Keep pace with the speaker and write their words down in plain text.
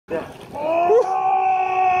Welcome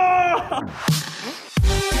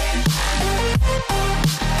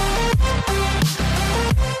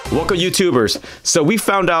YouTubers. So we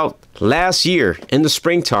found out last year in the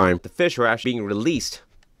springtime, the fish were actually being released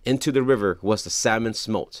into the river was the salmon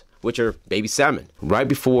smolt, which are baby salmon, right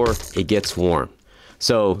before it gets warm.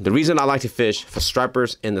 So the reason I like to fish for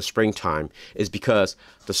stripers in the springtime is because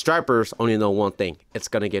the stripers only know one thing: it's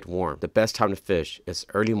gonna get warm. The best time to fish is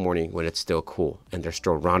early morning when it's still cool and they're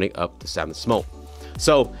still rounding up the salmon smolt.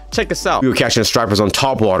 So check this out. We were catching the stripers on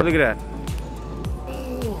top water. Look at that.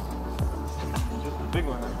 Big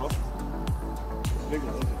one, bro. Big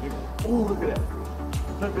one, big one. Oh, look at that.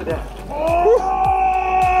 Look at that.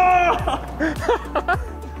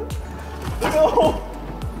 Oh!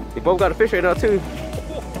 We both got a fish right now too.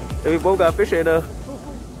 And we both got a fish right now.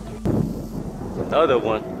 The other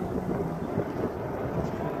one.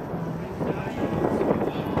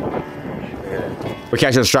 We're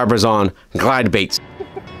catching the stripers on glide baits.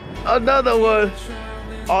 Another one.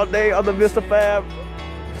 All day on the Mr. Fab.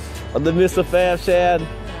 On the Mr. Fab shad.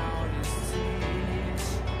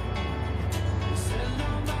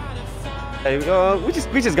 There we go.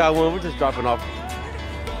 We just got one. We're just dropping off.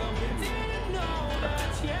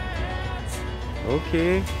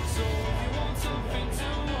 Okay.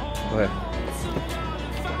 Go ahead.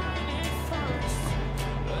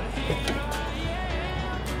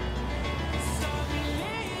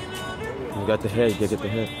 You got the head. You gotta get the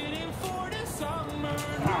head.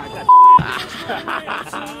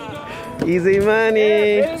 Easy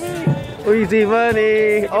money. Easy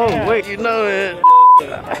money. Oh wait, you know it.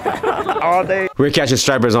 All day. We're catching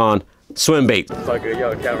stripers on swim bait. Fuck it,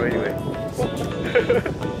 yo, camera anyway.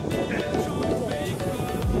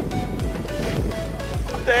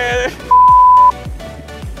 Damn.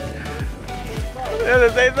 They're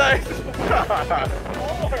the same size.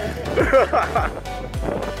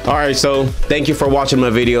 Alright, so thank you for watching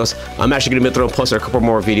my videos. I'm actually going to be posting a couple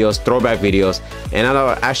more videos, throwback videos, and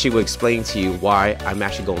I actually will explain to you why I'm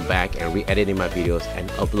actually going back and re-editing my videos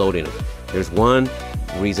and uploading them. There's one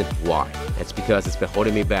reason why. It's because it's been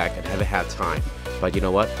holding me back and I haven't had time. But you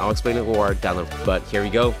know what? I'll explain it more down the road. But here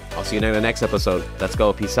we go. I'll see you in the next episode. Let's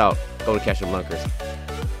go. Peace out. Go to catch them lunkers.